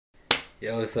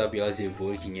Yo, what's up, y'all? It's your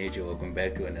boy KingAJ. Welcome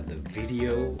back to another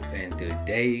video. And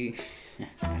today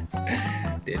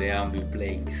I'm be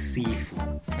playing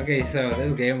Sifu. Okay, so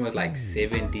this game was like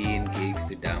 17 gigs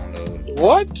to download.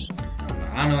 What?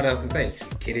 I don't know what else to say.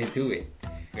 Just get into it.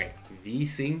 Okay,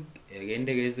 VSync,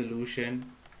 render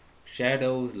resolution,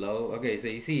 shadows low. Okay, so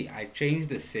you see, I changed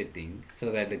the settings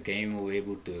so that the game will be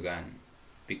able to run,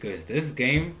 because this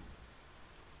game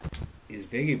is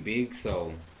very big.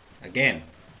 So again,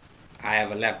 I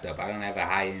have a laptop. I don't have a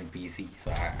high-end PC,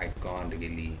 so I can't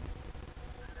really.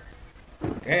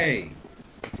 Okay,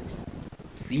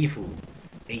 Sifu,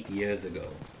 8 years ago.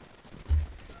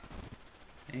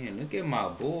 Man, look at my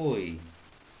boy.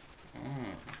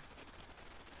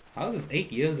 How was this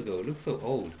 8 years ago? It looks so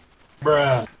old.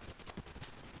 Bruh.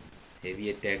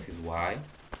 Heavy attacks is Y.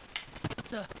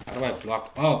 How do I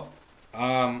block? Oh,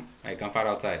 I can fight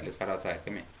outside. Let's fight outside.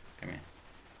 Come here, come here.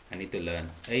 I need to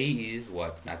learn. A is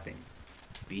what? Nothing.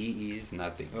 B is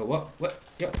nothing. Oh, what?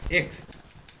 Yo, X.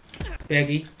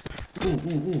 Peggy.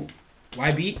 Ooh.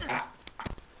 YB. Ah.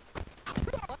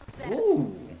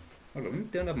 Ooh. Hold on, let me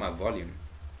turn up my volume.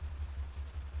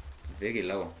 It's very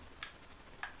low.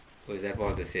 Or is that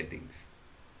part of the settings?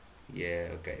 Yeah,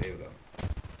 okay, there we go.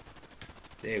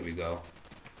 There we go.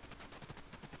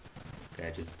 Okay,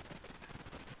 I just...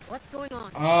 What's going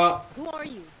on? Who are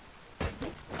you?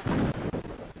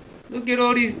 Look at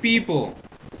all these people.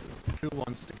 Who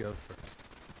wants to go first?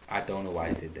 I don't know why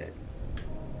I said that.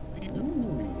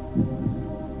 Ooh.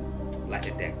 Light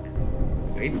attack.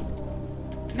 Wait.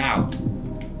 Now.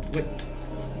 Wait.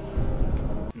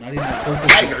 Not even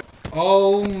focus.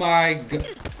 Oh my god.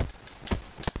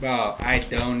 Bro, I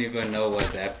don't even know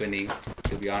what's happening,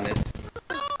 to be honest.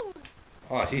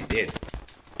 Oh, she's dead.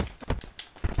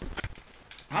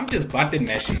 I'm just button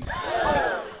mashing.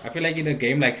 I feel like in a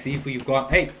game like Sifu, you got...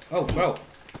 Hey! Oh, bro!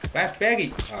 Bad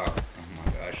baggy! Oh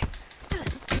my gosh.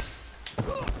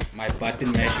 My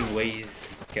button mashing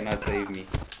ways cannot save me.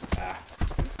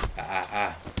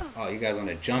 Oh, you guys want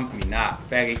to jump me? Nah,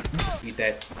 baggy. Eat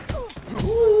that.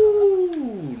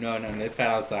 Ooh! No, let's fight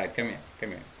outside. Come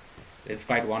here. Let's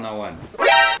fight one-on-one.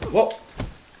 Whoa!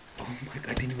 Oh my god,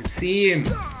 I didn't even see him!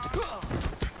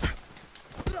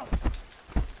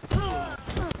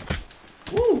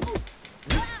 Woo!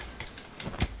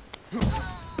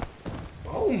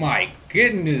 Oh my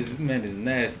goodness, this man is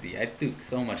nasty. I took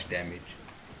so much damage.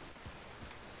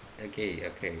 Okay,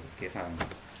 guess I'm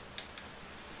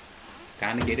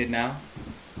kinda get it now.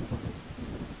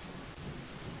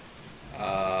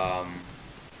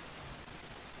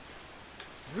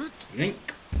 Yoink.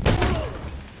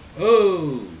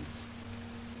 Oh!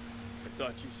 I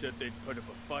thought you said they'd put up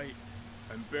a fight.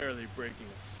 I'm barely breaking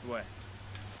a sweat.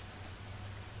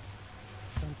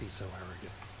 Don't be so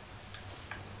arrogant.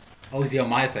 Oh, is he on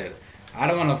my side? I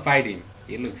don't want to fight him.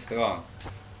 He looks strong.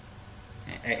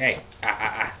 Hey.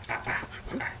 I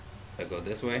go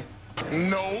this way?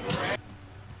 No.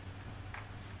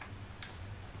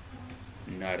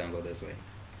 No, I don't go this way.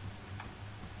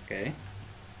 Okay.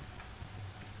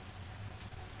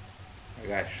 I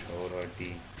got shoulder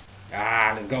D.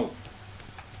 Let's go.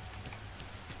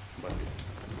 But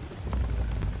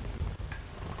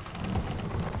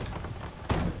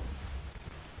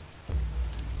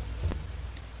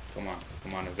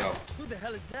come on, let's go. Who the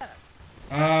hell is that?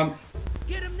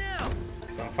 Get him now.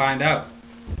 Don't find out.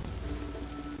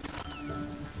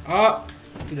 Oh,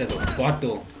 dude, there's a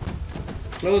bottle.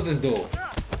 Close this door.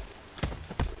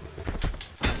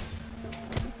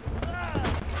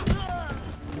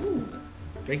 Ooh,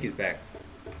 break his back.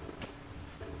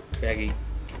 Peggy.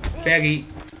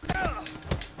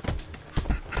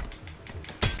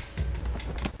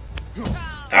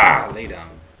 Lay down.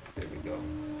 There we go.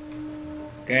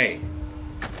 Okay.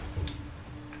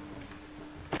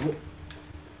 Oh,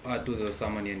 I thought there was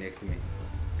someone here next to me.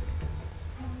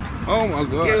 Oh my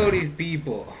god. Kill these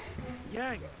people.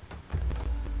 Yang!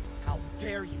 How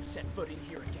dare you set foot in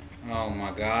here again? Oh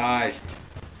my gosh.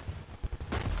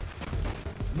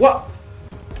 What?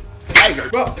 Tiger.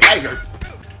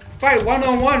 Fight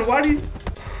one-on-one. Why are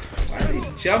they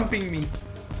jumping me?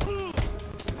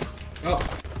 Oh.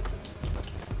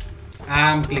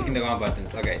 I'm clicking the wrong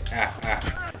buttons. Okay.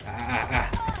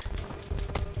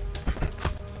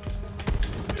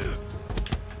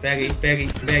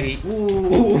 Baggy.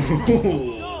 Ooh.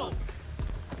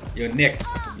 You're next.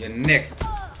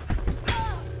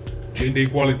 Gender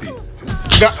equality.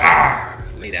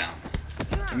 Lay down.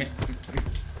 Come here.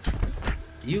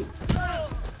 You.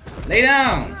 Lay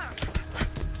down.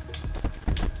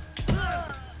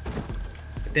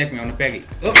 Attack me on the Peggy.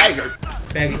 Oh,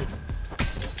 Peggy.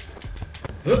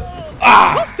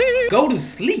 Go to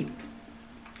sleep.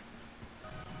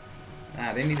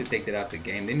 Nah, they need to take that out the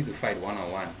game. They need to fight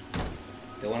one-on-one.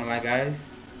 They're one of my guys?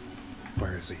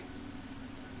 Where is he?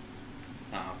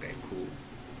 Oh, okay, cool.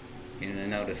 You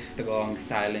know, the strong,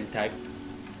 silent type.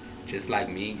 Just like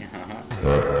me.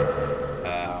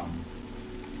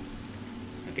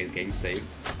 Okay, game saved.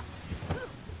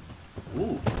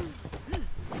 Ooh.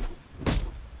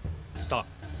 Stop.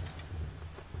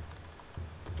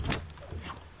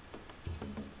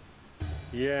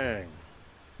 Yang,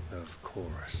 of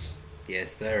course.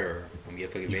 Yes, sir. I'm here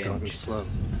for You've gotten revenge. slow,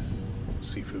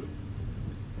 Sifu.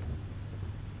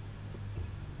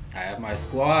 I have my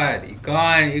squad. You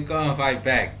can't fight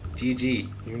back. GG.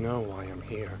 You know why I'm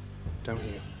here, don't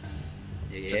you?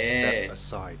 Yeah. Just step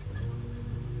aside.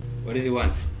 What does he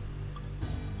want?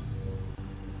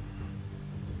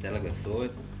 Is that like a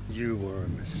sword? You were a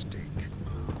mistake.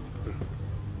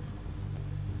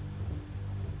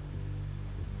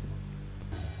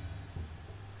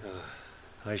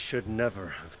 I should never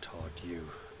have taught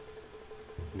you.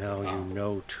 Now you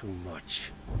know too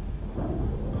much.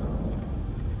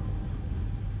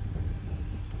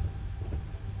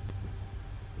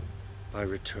 By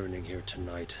returning here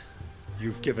tonight,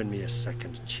 you've given me a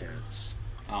second chance.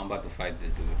 I'm about to fight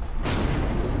this dude.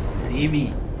 See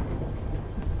me.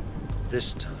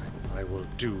 This time, I will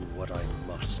do what I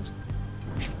must.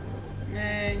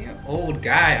 Man, you're an old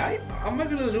guy. How am I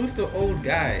gonna lose to an old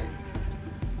guy?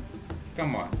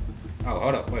 Come on. Oh,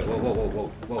 hold up. Wait,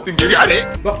 whoa. You got it.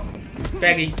 Whoa.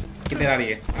 Peggy, get that out of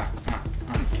here.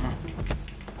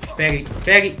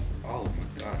 Peggy. Oh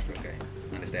my gosh, okay.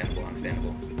 Understandable.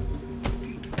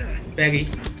 Peggy.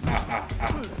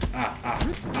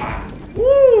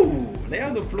 Woo! Lay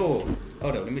on the floor.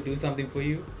 Hold up, let me do something for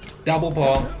you. Double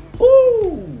ball.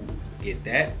 Woo! Get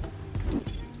that.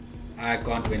 I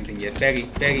can't do anything yet. Peggy.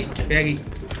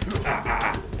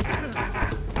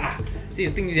 See,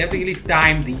 the thing is, you have to really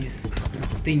time these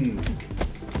things.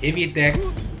 Heavy attack.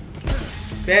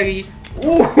 Peggy.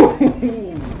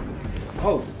 Ooh!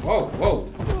 Oh, whoa.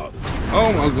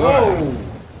 Oh my god. Whoa!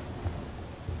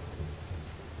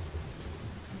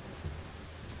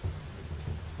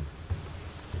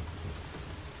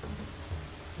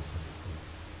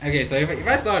 Okay, so if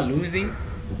I start losing,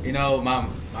 you know,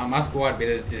 my squad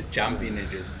better just jump in and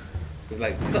just, cause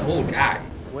like, he's an old guy.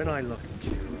 When I look into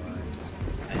your eyes,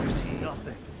 I see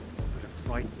nothing but a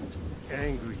frightened,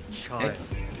 angry child.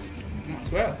 Come on,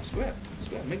 square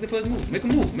up. Make the first move. Make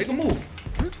a move.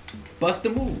 Bust the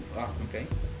move. Ah, okay.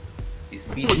 His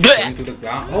feet going to the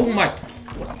ground. Oh my!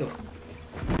 What the?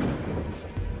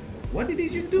 What did he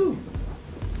just do?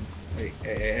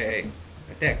 Hey!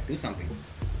 Attack! Do something.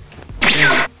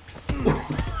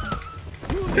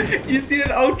 You see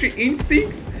that ultra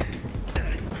instincts?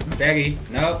 Baggy,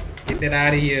 no, get that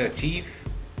out of here, Chief.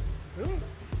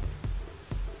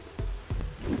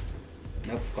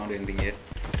 Nope, can't do anything yet.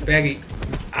 Baggy,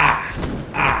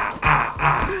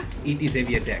 eat these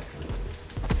heavy attacks.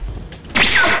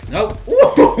 Nope.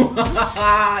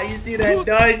 You see that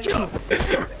dodge?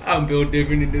 I'm built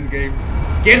different in this game.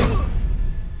 Get him!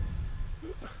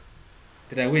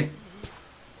 Did I win?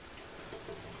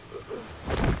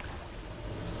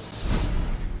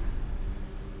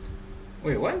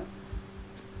 Wait, what?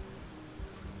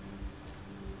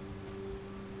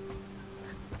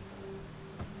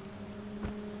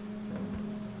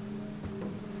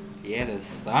 Yeah, the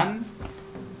son?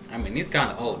 I mean, he's kind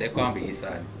of old. That can't be his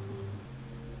son.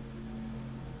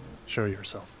 Show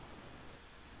yourself.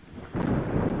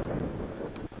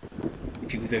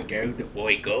 Choose a character,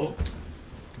 boy, go.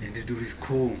 Man, this dude is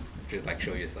cool. Just like,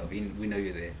 show yourself. We know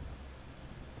you're there.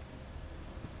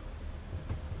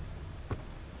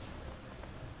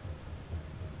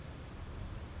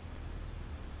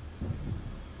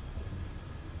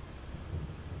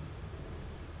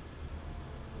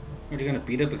 Are you gonna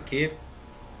beat up a kid?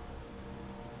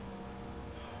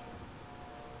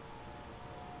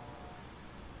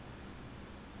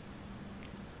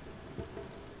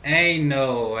 Ain't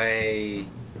no way.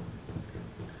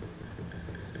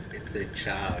 It's a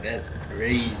child. That's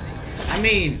crazy. I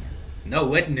mean, no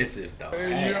witnesses though.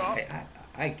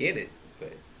 I get it,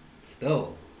 but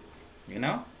still, you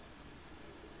know?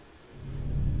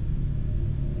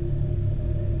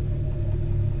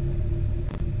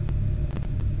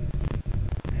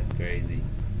 That's crazy.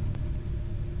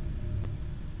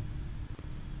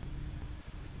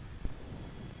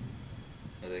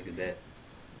 Oh, look at that.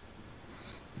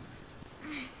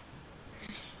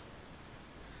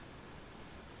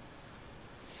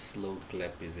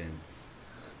 Sloclap presents.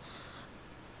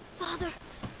 Father!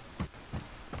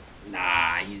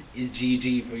 Nah, it's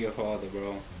GG for your father,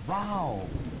 bro. Wow.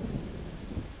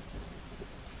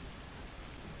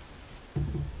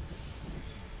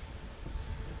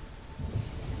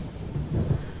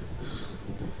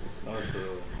 So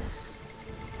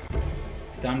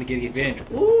it's time to get revenge.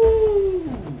 Ooh!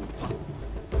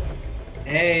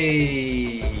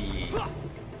 Hey!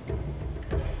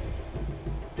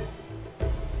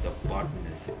 The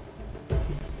botanist.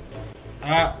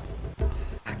 I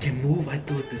can move. I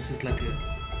thought this was like a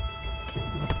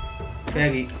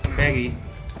Baggy.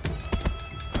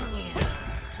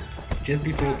 Just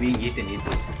before being eaten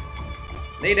into.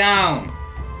 Lay down!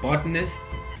 Botanist.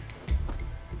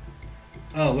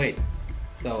 Oh wait.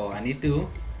 So I need to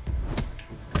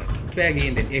Baggy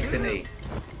and then X and A.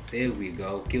 There we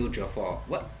go. Kill Jafar.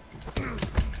 What? Oh,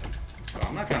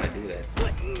 I'm not trying to do that.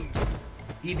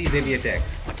 Eat these heavy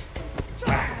attacks.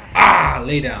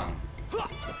 Lay down. Okay,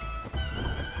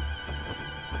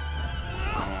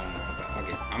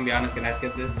 I'm gonna be honest, can I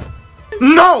skip this?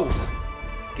 No!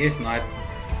 Guess not.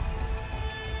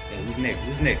 Yeah, who's next?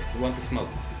 Who's next? Who wants to smoke?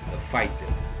 The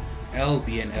fighter. L,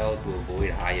 B, and L to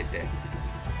avoid high attacks.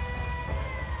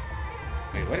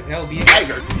 Wait, what is L, B, and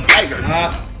L? Tiger!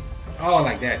 Oh,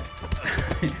 like that.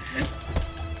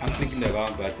 I'm clicking the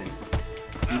wrong button.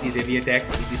 Eat these heavy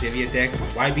attacks. Eat these heavy attacks.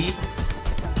 YB?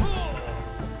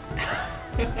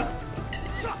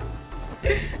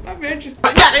 My man just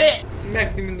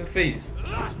smacked him in the face.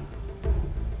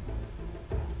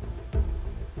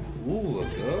 Ooh, a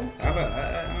girl? I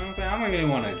don't really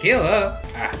want to kill her.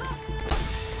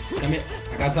 Come here.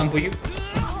 I got something for you.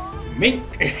 Mink!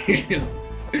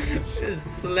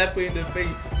 Just slap her in the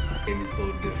face. Game is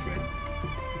both different.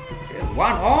 There's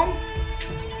one arm?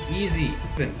 Easy.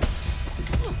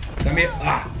 Come here.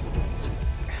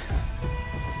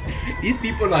 These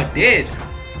people are dead.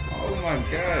 Oh my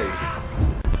gosh.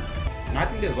 No, I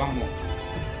think there's one more.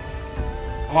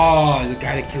 Oh, the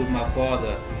guy that killed my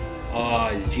father. Oh,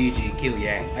 it's GG. Kill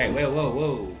Yang. Hey,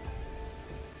 whoa.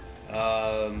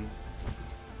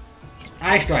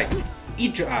 Eye strike.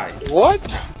 Eat your eyes.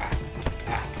 What?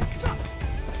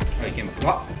 Oh, you can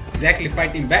block. Exactly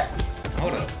fighting back.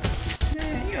 Hold up.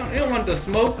 Man, you don't want the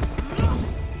smoke.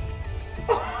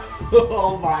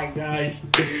 Oh my gosh.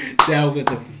 That was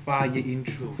a fire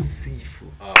intro.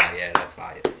 Sifu. Oh yeah, that's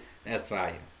fire. That's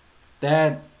fire.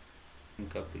 That.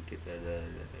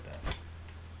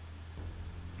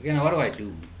 Okay, now what do I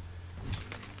do?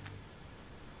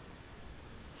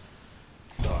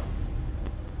 Start.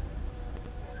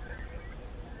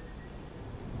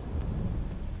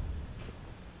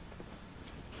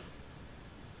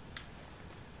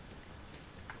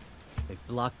 They've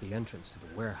blocked the entrance to the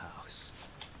warehouse.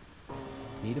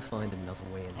 Need to find another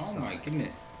way inside. Oh my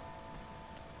goodness.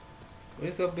 What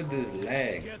is up with this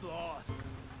lag? Get lost.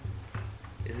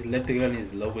 This is literally on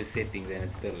his lowest settings and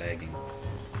it's still lagging.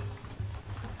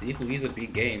 Sifu is a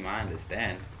big game, I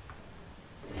understand.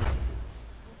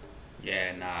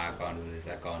 Yeah, nah, I can't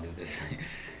do this.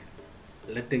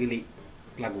 Literally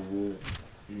like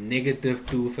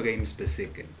 -2 frames per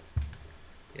second.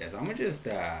 Yeah, so I'm gonna just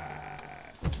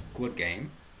quit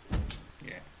game.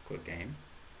 Yeah, quit game.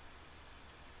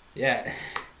 Yeah.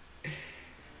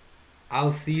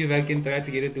 I'll see if I can try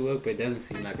to get it to work, but it doesn't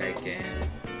seem like I can.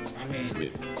 I mean,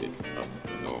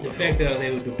 the fact that I was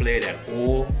able to play it at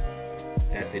all,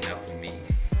 that's enough for me.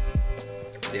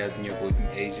 This has been your boy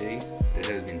KingAJ. This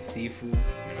has been Sifu,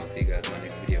 and I'll see you guys in my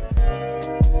next video.